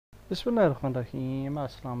Bismillahirrahmanirrahim.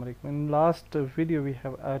 Assalamu alaikum. In last video we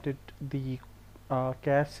have added the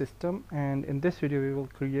cache system, and in this video we will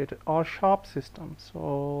create our shop system.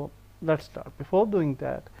 So let's start. Before doing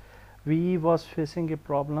that, we was facing a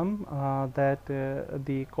problem that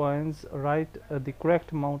the coins the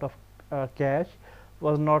correct amount of cache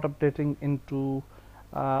was not updating into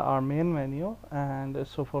our main menu, and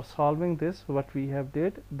so for solving this, what we have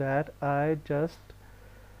did that I just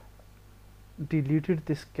deleted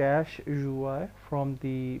this cache UI from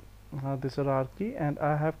the this hierarchy, and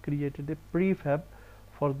I have created a prefab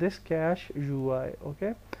for this cache UI.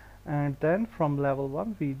 Okay, and then from level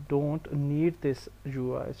 1 we don't need this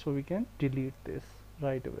UI, so we can delete this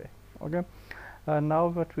right away. Okay, now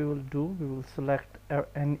what we will do, we will select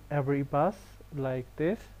every bus like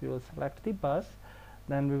this. We will select the bus,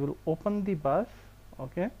 then we will open the bus.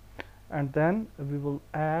 Okay, and then we will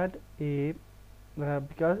add a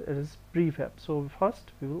because it is prefab, so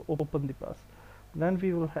first we will open the bus, then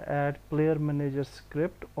we will add player manager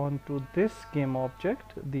script onto this game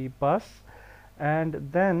object, the bus, and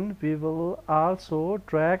then we will also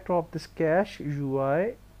drag drop this cache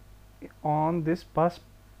UI on this bus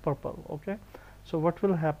purple. Okay, so what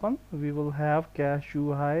will happen, we will have cache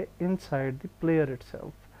UI inside the player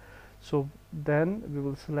itself. So then we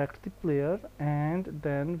will select the player, and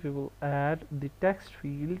then we will add the text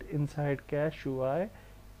field inside cache UI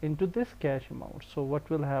into this cache amount. So what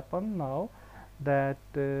will happen now, that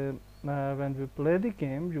when we play the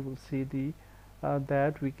game, you will see the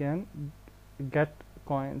that we can get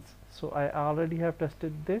coins. So I already have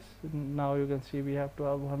tested this. Now you can see we have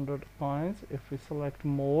 1200 coins. If we select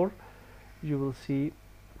more, you will see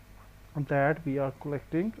that we are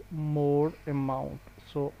collecting more amount.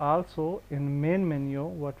 So also in main menu,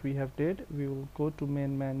 what we have did, we will go to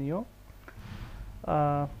main menu,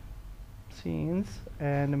 scenes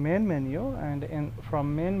and main menu, and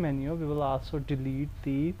from main menu we will also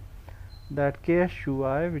delete that cache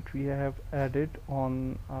UI which we have added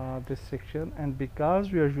on this section. And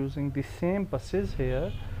because we are using the same buses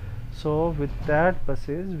here, so with that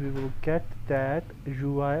buses we will get that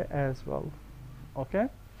UI as well. Okay,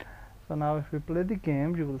 so now if we play the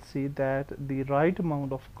game, you will see that the right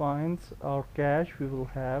amount of coins or cash we will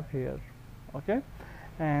have here. Okay,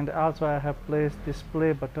 and also I have placed this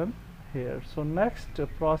play button here. So next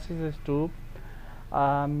process is to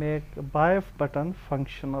make buy button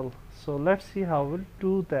functional. So let's see how we'll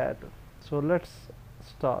do that. So let's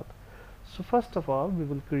start. So first of all, we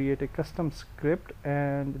will create a custom script,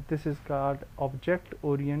 and this is called object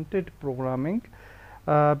oriented programming,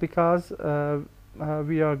 because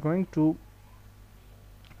we are going to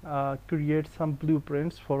create some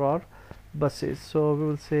blueprints for our buses. So we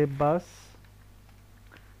will say bus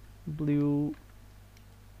blueprint,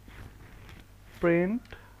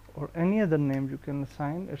 or any other name you can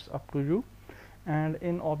assign, it's up to you. And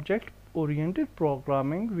in object oriented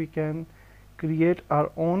programming, we can create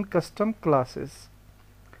our own custom classes.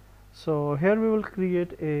 So here we will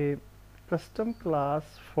create a custom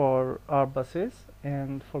class for our buses,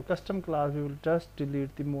 and for custom class we will just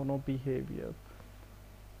delete the mono behavior.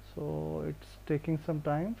 So it's taking some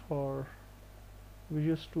time for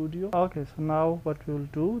Visual Studio. Okay, so now what we will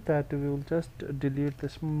do, that we will just delete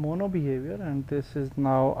this mono behavior, and this is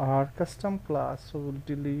now our custom class. So we'll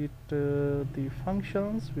delete the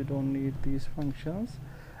functions. We don't need these functions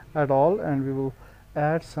at all, and we will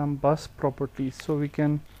add some bus properties. So we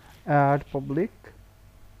can add public,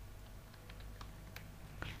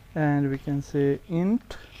 and we can say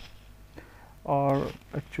int, or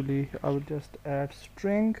actually I will just add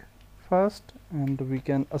string first, and we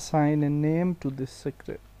can assign a name to this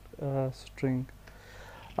string.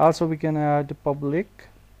 Also we can add public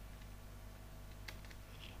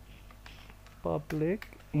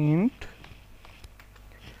int,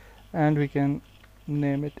 and we can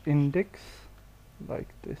name it index like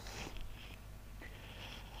this.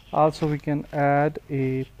 Also we can add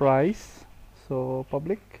a price, so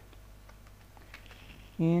public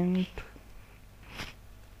int,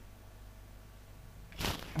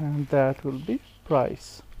 and that will be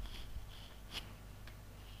price.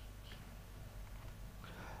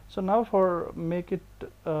 So now for make it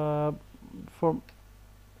for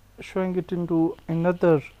showing it into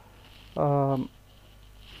another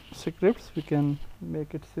scripts, we can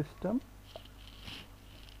make it system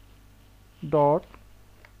dot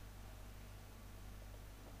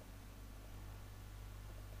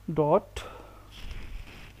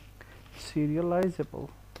serializable.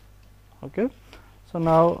 Okay, so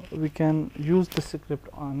now we can use the script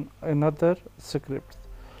on another script.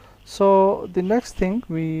 So the next thing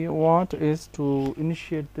we want is to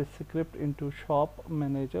initiate this script into shop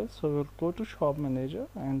manager. So we'll go to shop manager,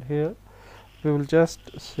 and here we will just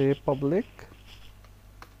say public,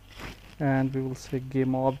 and we will say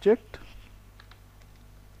game object,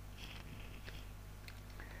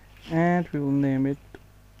 and we will name it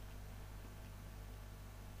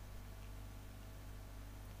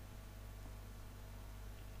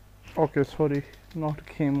okay, sorry, not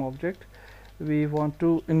game object. We want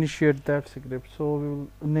to initiate that script, so we will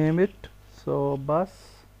name it so bus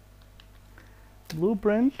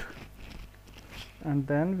blueprint, and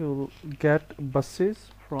then we will get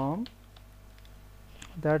buses from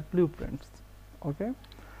that blueprints. Okay,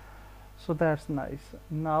 so that's nice.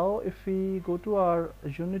 Now if we go to our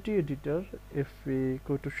Unity editor, if we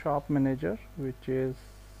go to shop manager, which is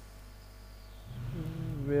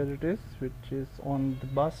where it is, which is on the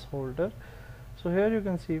bus holder, so here you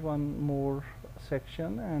can see one more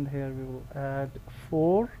section, and here we will add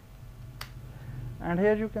 4, and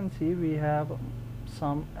here you can see we have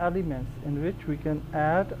some elements in which we can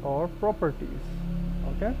add our properties.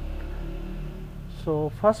 Okay, so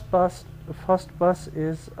first bus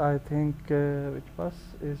is, I think, which bus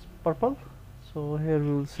is purple, so here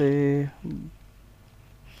we will say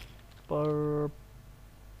purple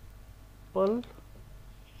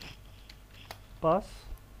bus,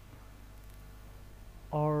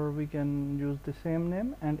 or we can use the same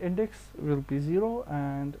name, and index will be 0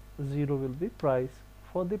 and 0 will be price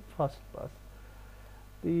for the first bus.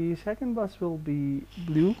 The second bus will be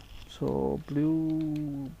blue, so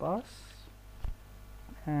blue bus,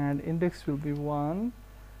 and index will be 1,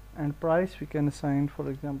 and price we can assign, for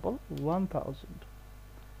example, 1000.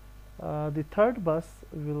 The third bus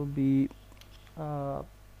will be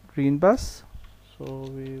green bus, so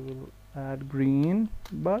we will add green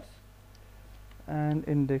bus, and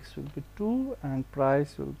index will be 2 and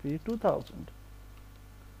price will be 2000.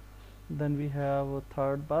 Then we have a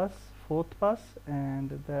third bus, fourth bus,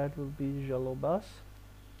 and that will be yellow bus,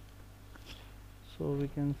 so we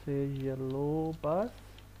can say yellow bus,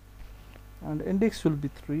 and index will be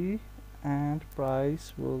 3 and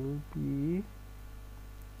price will be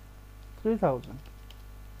 3000.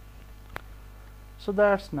 So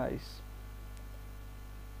that's nice.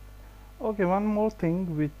 Okay, one more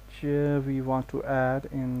thing which we want to add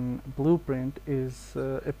in blueprint is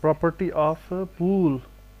a property of a bool.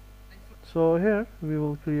 So here we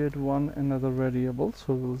will create another variable,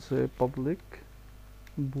 so we'll say public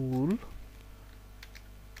bool,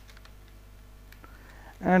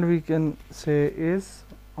 and we can say is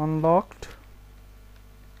unlocked,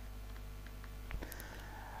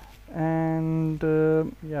 and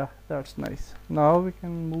yeah, that's nice. Now we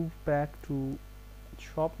can move back to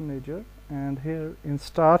shop manager, and here in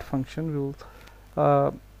start function we will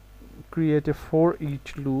create a for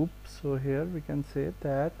each loop. So here we can say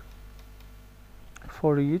that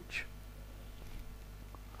for each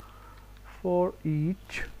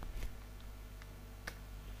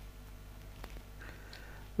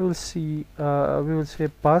we will see we will say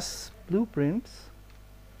bus blueprints,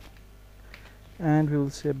 and we will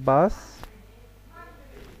say bus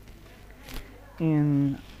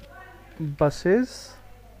in buses,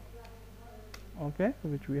 okay,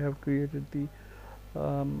 which we have created the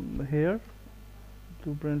here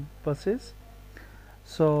blueprint buses.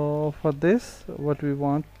 So for this, what we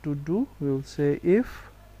want to do, we will say if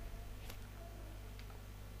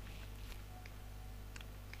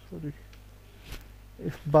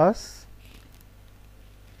bus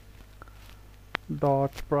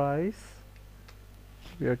dot price,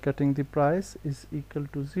 we are getting the price, is equal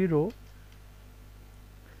to 0,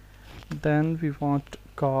 then we want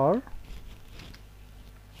car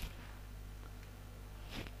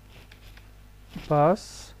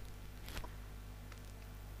bus,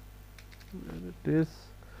 where it is,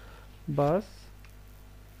 bus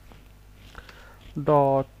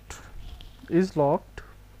dot is locked,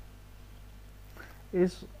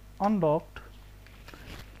 is unlocked,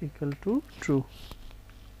 equal to true.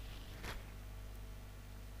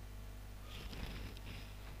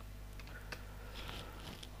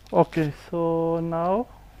 Okay, so now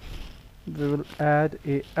we will add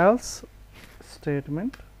a else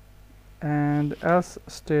statement, and else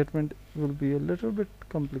statement will be a little bit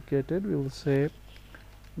complicated. We will say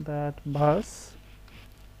that bus,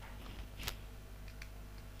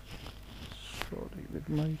 sorry with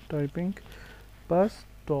my typing, bus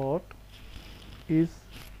dot is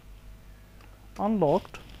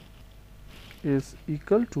unlocked is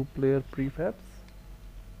equal to player prefabs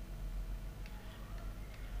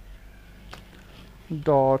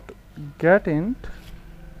dot getInt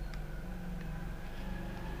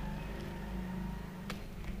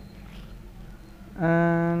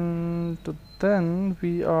and then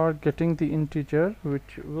we are getting the integer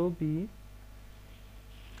which will be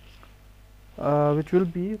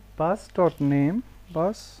bus dot name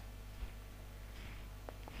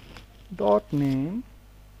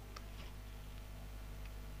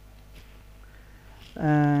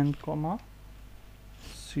and comma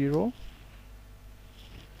 0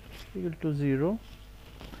 equal to 0,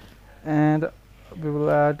 and we will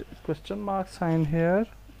add question mark sign here,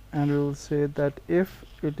 and we will say that if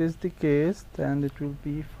it is the case then it will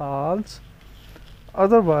be false,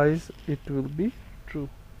 otherwise it will be true.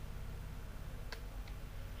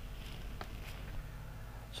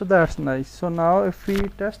 So that's nice. So now if we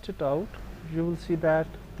test it out, you will see that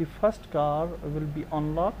the first car will be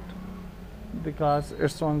unlocked because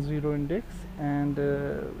it's on 0 index, and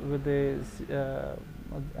with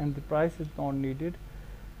and the price is not needed,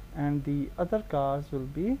 and the other cars will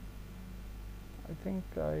be, I think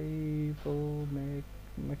I will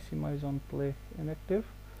maximize on play inactive,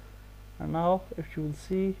 and now if you will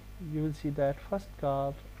see that first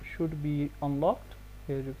car should be unlocked.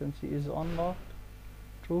 Here you can see is unlocked,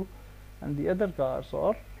 true, and the other cars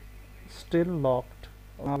are still locked.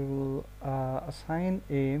 I will assign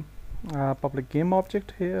a public game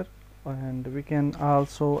object here, and we can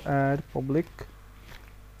also add public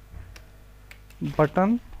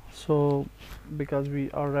button, so because we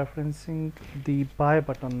are referencing the buy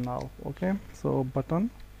button now. Okay, so button,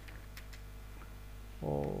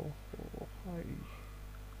 I'm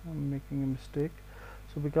making a mistake.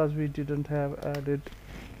 So because we didn't have added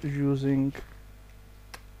using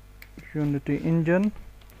Unity engine,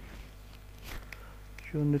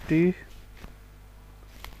 Unity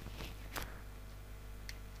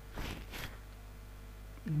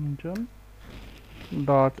engine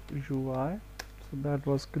dot UI, so that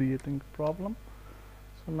was creating a problem.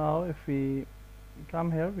 So now if we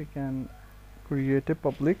come here, we can create a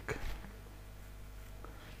public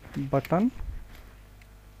button,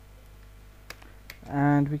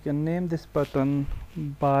 and we can name this button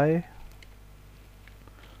buy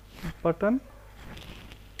button.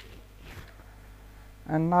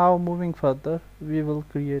 And now moving further, we will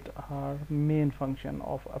create our main function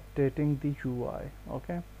of updating the UI.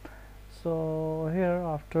 Okay, so here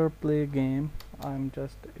after play game, I'm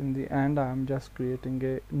just in the end I'm just creating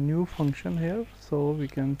a new function here, so we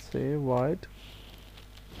can say void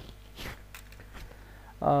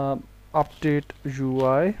update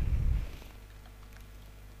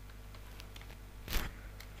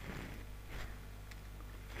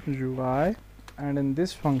UI, and in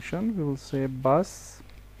this function we will say bus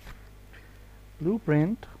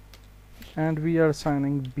blueprint, and we are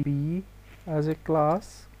assigning B as a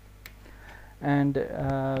class, and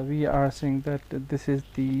we are saying that this is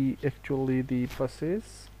the actually the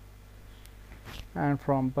buses, and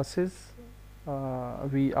from buses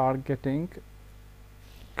we are getting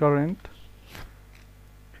current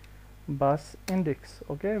bus index,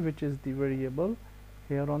 okay, which is the variable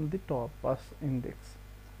here on the top, bus index.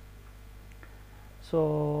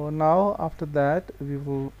 So now after that we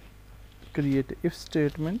will create if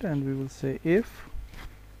statement, and we will say if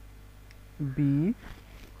B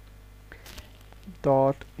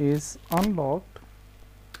dot is unlocked,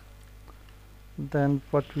 then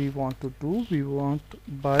what we want to do, we want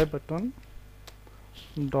buy button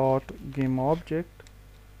dot game object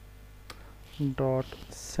dot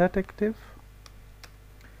set active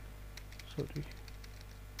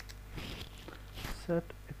set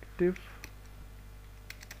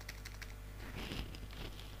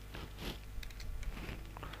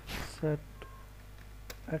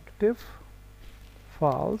active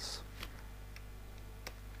false,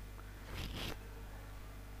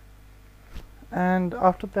 and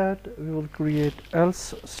after that we will create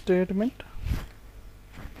else statement,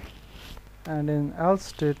 and in else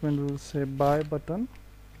statement we will say buy button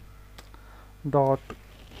dot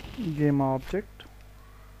game object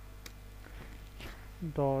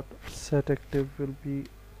dot set active will be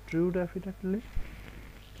true, definitely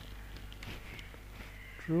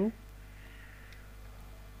true.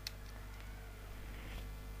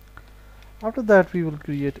 After that we will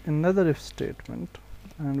create another if statement,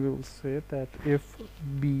 and we will say that if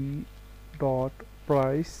B dot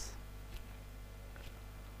price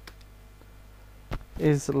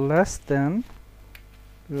is less than,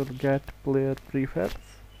 we will get player prefabs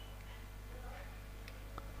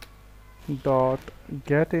dot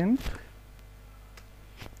get int,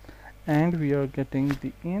 and we are getting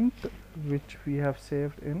the int which we have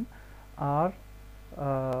saved in our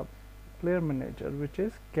player manager, which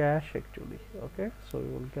is cash actually. Okay, so we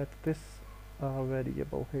will get this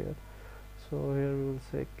variable here. So here we will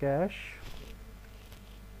say cash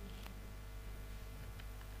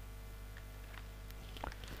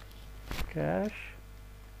cache,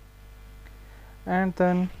 and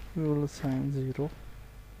then we will assign 0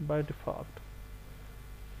 by default.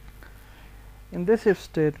 In this if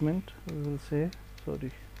statement we will say,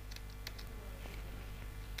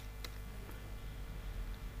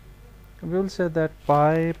 we will say that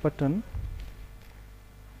buy button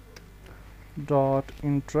dot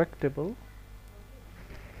interactable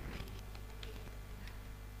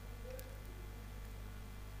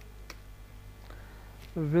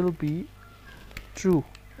will be true.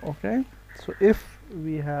 Okay, so if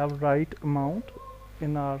we have right amount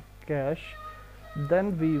in our cache,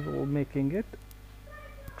 then we will making it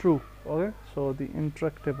true. Okay, so the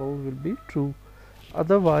interactable will be true,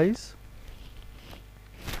 otherwise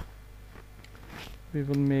we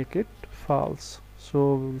will make it false.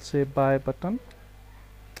 So we will say buy button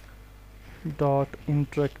dot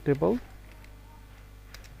interactable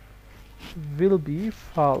will be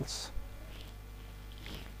false,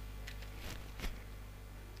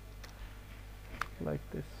 like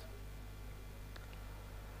this.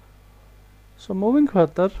 So moving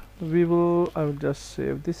further, I will just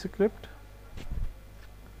save this script,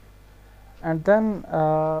 and then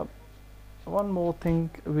one more thing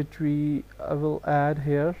which I will add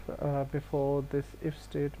here before this if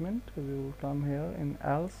statement. We will come here in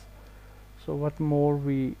else. So what more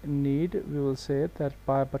we need, we will say that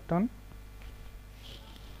buy button,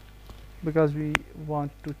 because we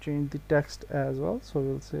want to change the text as well. So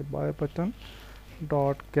we'll say buy button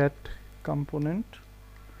dot get component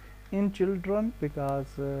in children, because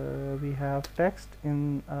we have text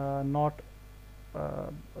in not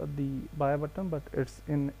the buy button, but it's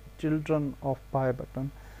in children of buy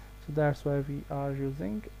button. So that's why we are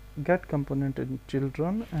using get component in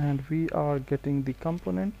children, and we are getting the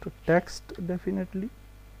component text definitely.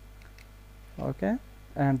 Okay,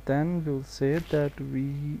 and then we'll say that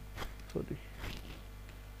we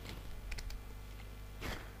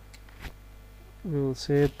will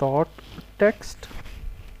say dot text,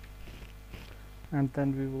 and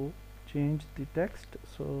then we will change the text.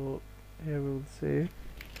 So here we will say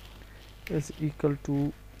is equal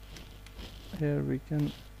to, here we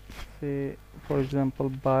can say for example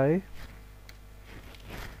buy,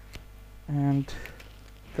 and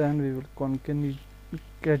then we will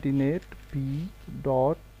concatenate b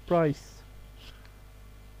dot price.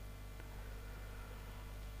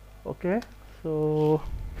 Okay, so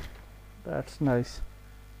that's nice.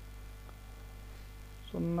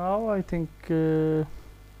 So now I think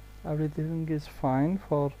everything is fine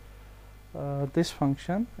for this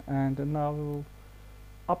function, and now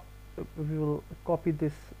we will copy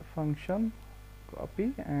this function,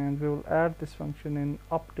 and we will add this function in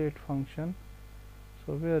update function.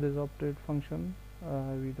 So where is update function?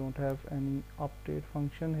 We don't have any update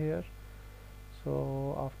function here.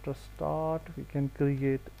 So after start we can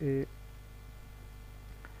create a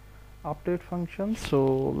update function. So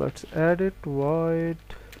let's add it, void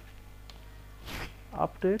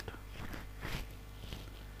update,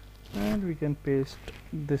 and we can paste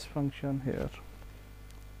this function here.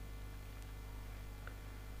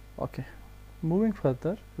 Okay, moving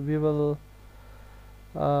further, we will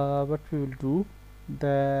what we will do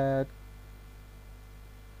that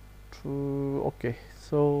okay,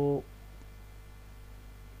 so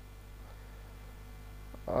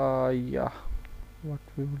yeah, what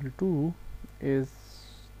we will do is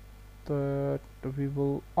that we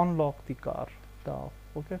will unlock the car now.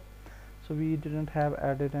 Okay, so we didn't have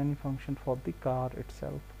added any function for the car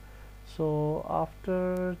itself. So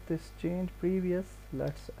after this change previous,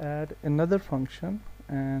 let's add another function,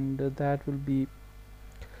 and that will be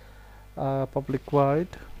public void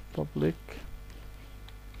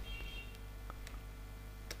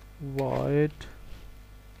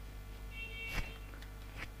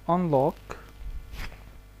unlock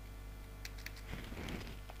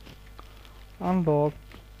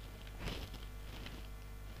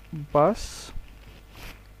bus,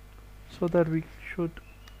 so that we should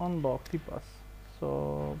unlock the bus.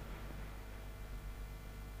 So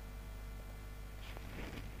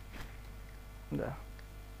yeah,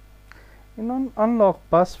 in unlock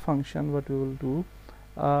bus function, what we will do,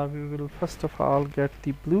 we will first of all get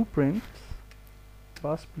the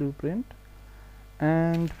bus blueprint,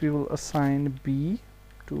 and we will assign b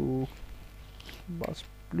to bus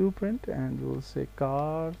blueprint, and we will say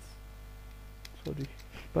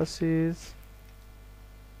buses,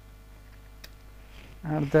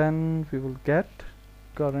 and then we will get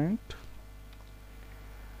current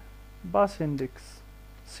bus index,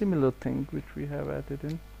 similar thing which we have added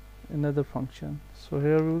in another function. So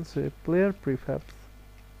here we will say player prefabs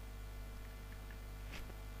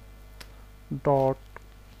dot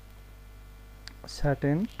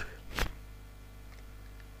setInt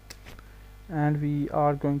and we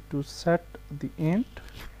are going to set the int.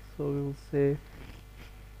 So we will say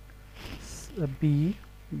b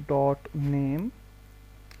dot name,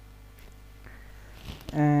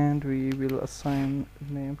 and we will assign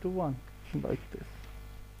name to 1 like this.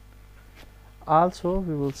 Also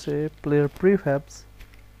we will say player prefabs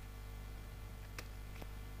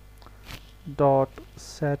dot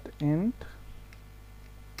set int,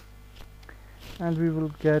 and we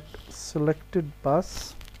will get selected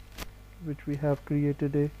bus, which we have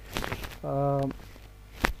created a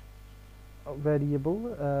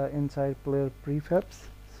variable inside player prefabs.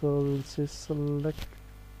 So we'll say selected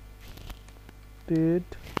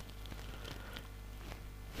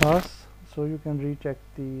bus, so you can recheck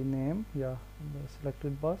the name, yeah, the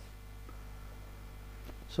selected bus.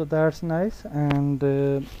 So that's nice. And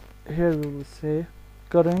here we will say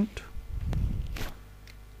current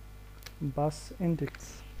bus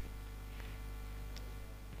index.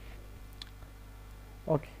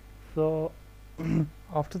 Okay, so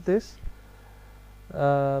after this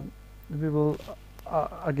we will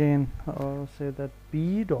again say that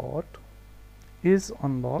b dot is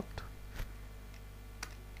unlocked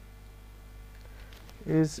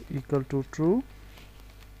is equal to true.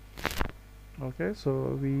 Okay,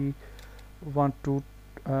 so we want to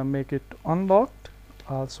make it unlocked.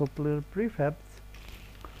 Also player prefabs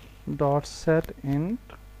dot set int,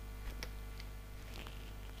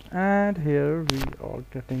 and here we are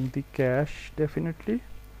getting the cache definitely.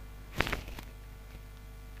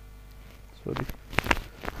 Sorry,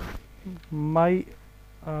 my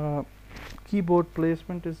keyboard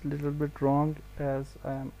placement is little bit wrong as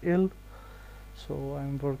I am ill, so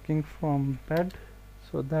I'm working from bed,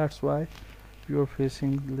 so that's why you're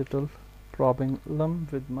facing little problem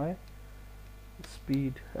with my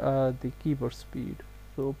speed, the keyboard speed.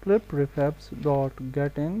 So player prefabs dot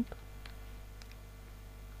get int,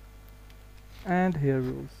 and here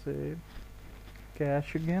we will say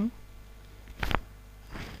cache again,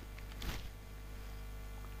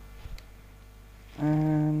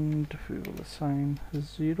 and we will assign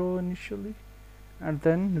 0 initially, and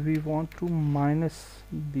then we want to minus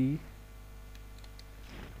the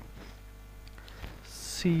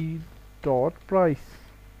c dot price,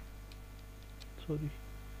 sorry,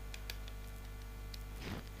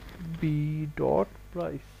 b dot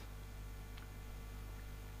price.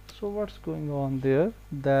 So what's going on there,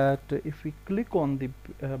 that if we click on the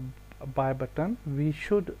buy button, we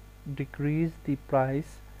should decrease the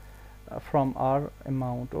price from our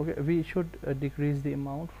amount. Okay, we should decrease the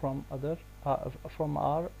amount from other from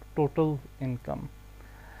our total income.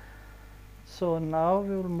 So now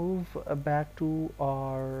we will move back to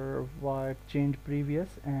our change previous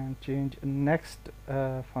and change next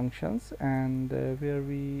functions, and where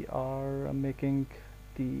we are making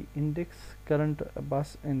the index, current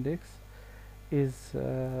bus index is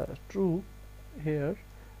true here.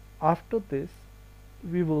 After this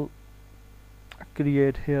we will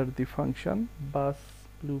create here the function bus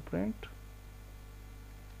blueprint,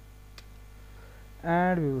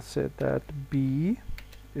 and we will say that b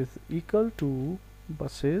is equal to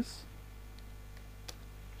buses,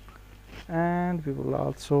 and we will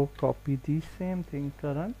also copy the same thing,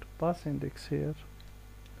 current bus index here.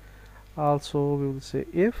 Also we will say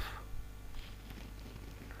if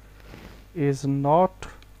is not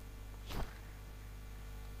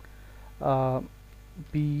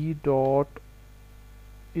b dot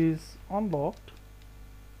is unlocked,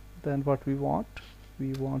 then what we want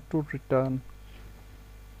to return,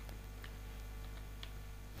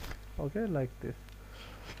 okay, like this.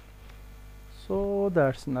 So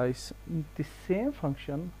that's nice. The same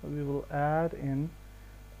function we will add in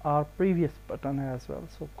our previous button as well.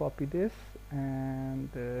 So copy this, and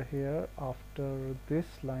here after this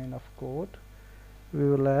line of code we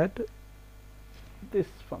will add this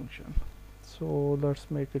function. So let's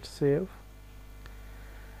make it save,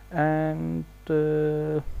 and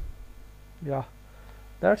yeah,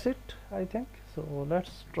 that's it, I think. So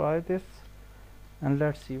let's try this and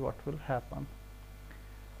let's see what will happen.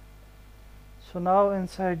 So now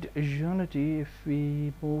inside Unity, if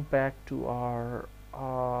we move back to our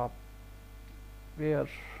where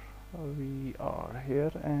we are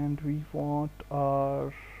here, and we want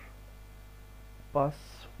our bus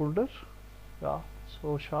folder, yeah,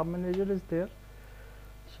 so shop manager is there,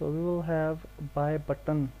 so we will have buy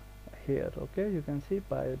button here. Okay, you can see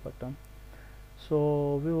buy button.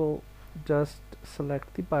 So we will just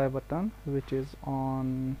select the buy button, which is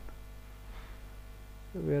on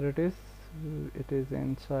where it is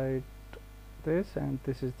inside this, and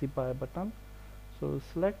this is the buy button. So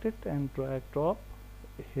select it and drag drop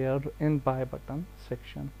here in buy button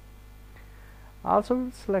section. Also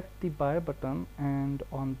we'll select the buy button, and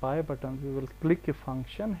on buy button we will click a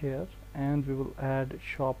function here, and we will add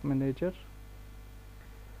shop manager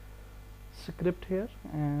script here,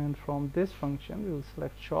 and from this function we will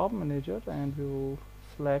select shop manager and we will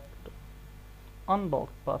select unlock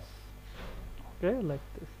bus. Okay, like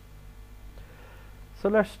this. So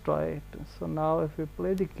let's try it. So now if we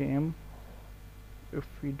play the game, if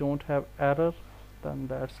we don't have error, then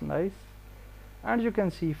that's nice. And you can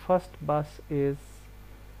see first bus is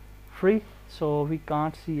free, so we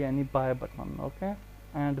can't see any buy button. Okay,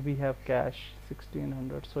 and we have cash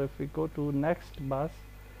 1600. So if we go to next bus,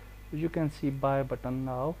 you can see buy button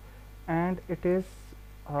now, and it is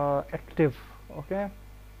active. Okay,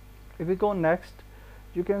 if we go next,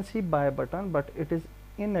 you can see buy button, but it is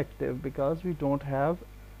inactive because we don't have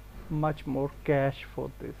much more cash for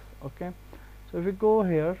this. Okay, so if we go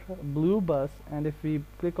here blue bus, and if we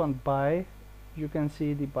click on buy, you can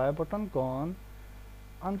see the buy button gone.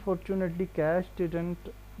 Unfortunately cache didn't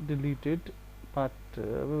delete it, but we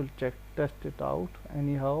will test it out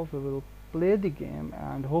anyhow. We will play the game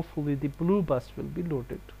and hopefully the blue bus will be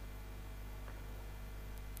loaded.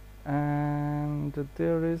 And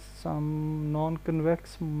there is some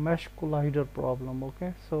non-convex mesh collider problem.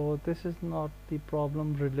 Okay, so this is not the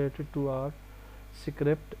problem related to our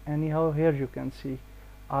script. Anyhow, here you can see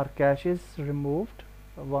our cache is removed,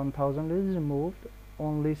 1000 is removed,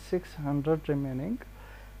 only 600 remaining,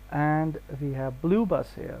 and we have blue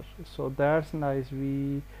bus here. So that's nice.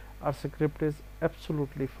 Our script is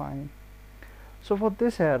absolutely fine. So for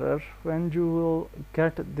this error, when you will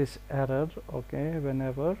get this error, okay,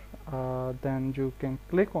 whenever then you can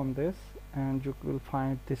click on this and you will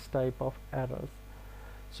find this type of errors.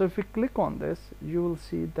 So if we click on this, you will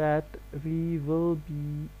see that we will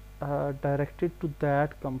be directed to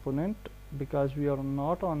that component because we are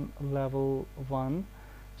not on level 1,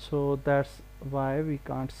 so that's why we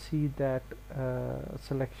can't see that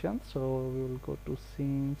selection. So we will go to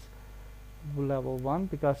scenes level 1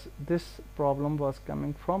 because this problem was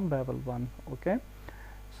coming from level 1. Okay,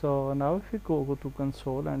 so now if we go to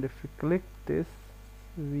console and if we click this,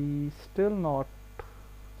 we still not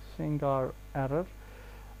seeing our error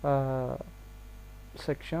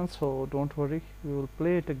section. So don't worry, we will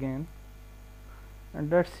play it again and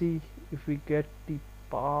let's see if we get the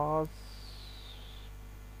pass.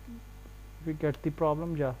 We get the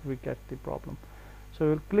problem. Yeah, we get the problem. So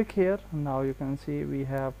we'll click here. Now you can see we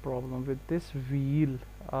have problem with this wheel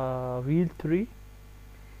 3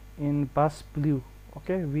 in bus blue.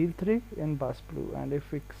 Okay, wheel 3 in bus blue, and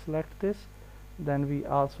if we select this, then we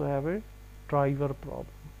also have a driver problem.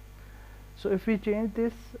 So if we change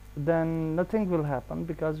this, then nothing will happen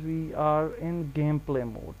because we are in gameplay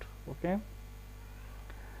mode. Okay,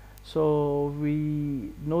 so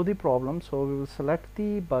we know the problem, so we will select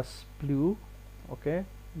the bus blue. Okay,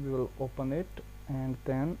 we will open it, and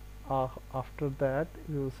then after that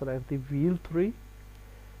we will select the wheel 3.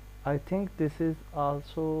 I think this is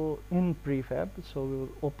also in prefab, so we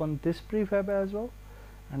will open this prefab as well,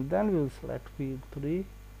 and then we will select wheel 3.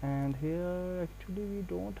 And here actually we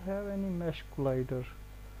don't have any mesh collider,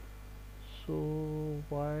 so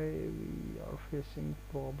why we are facing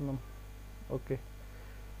problem? Okay,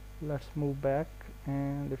 let's move back,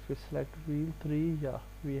 and if we select wheel 3, yeah,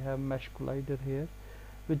 we have mesh collider here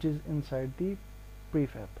which is inside the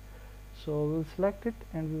prefab. So we'll select it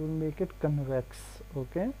and we will make it convex.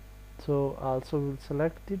 Okay, so also we'll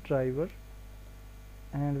select the driver,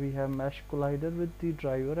 and we have mesh collider with the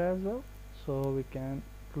driver as well, so we can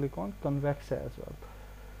click on convex as well.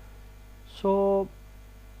 So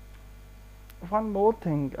one more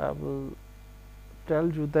thing I will tell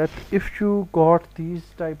you, that if you got these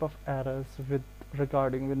type of errors with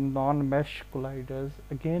regarding with non-mesh colliders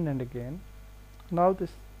again and again, now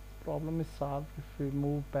this problem is solved. If we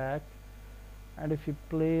move back and if we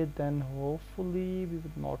play, then hopefully we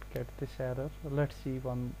would not get this error. Let's see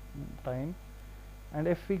one time, and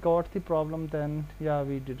if we got the problem, then yeah,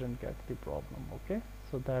 we didn't get the problem. Okay,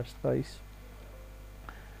 so that's nice.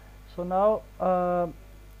 So now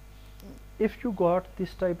if you got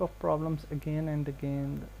this type of problems again and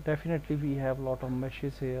again, definitely we have a lot of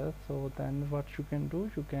meshes here. So then what you can do,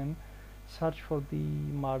 you can search for the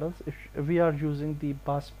models. If we are using the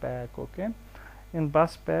bus pack, okay, in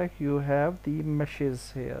bus pack you have the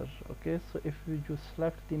meshes here. Okay, so if you just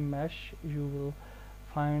select the mesh, you will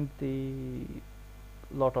find the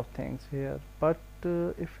lot of things here. But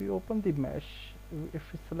if you open the mesh, if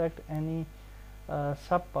you select any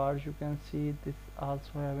subparts, you can see this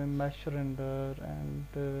also have a mesh render,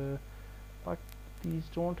 and but these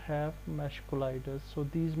don't have mesh colliders. So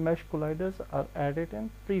these mesh colliders are added in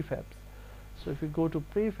prefabs. So if you go to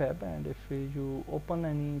prefab, and if you open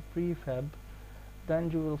any prefab,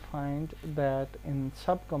 then you will find that in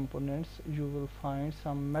subcomponents you will find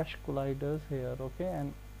some mesh colliders here, okay,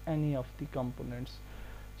 and any of the components.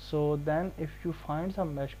 So then if you find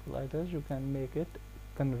some mesh colliders, you can make it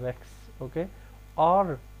convex, okay,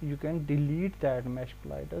 or you can delete that mesh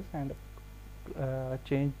colliders and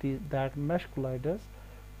change that mesh colliders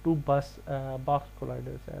to box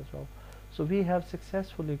colliders as well. So we have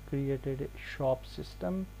successfully created a shop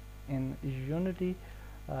system in Unity.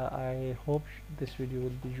 I hope this video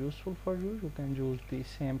will be useful for you. You can use the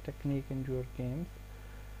same technique in your games.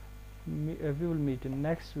 We will meet in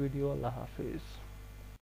next video. Allah Hafiz.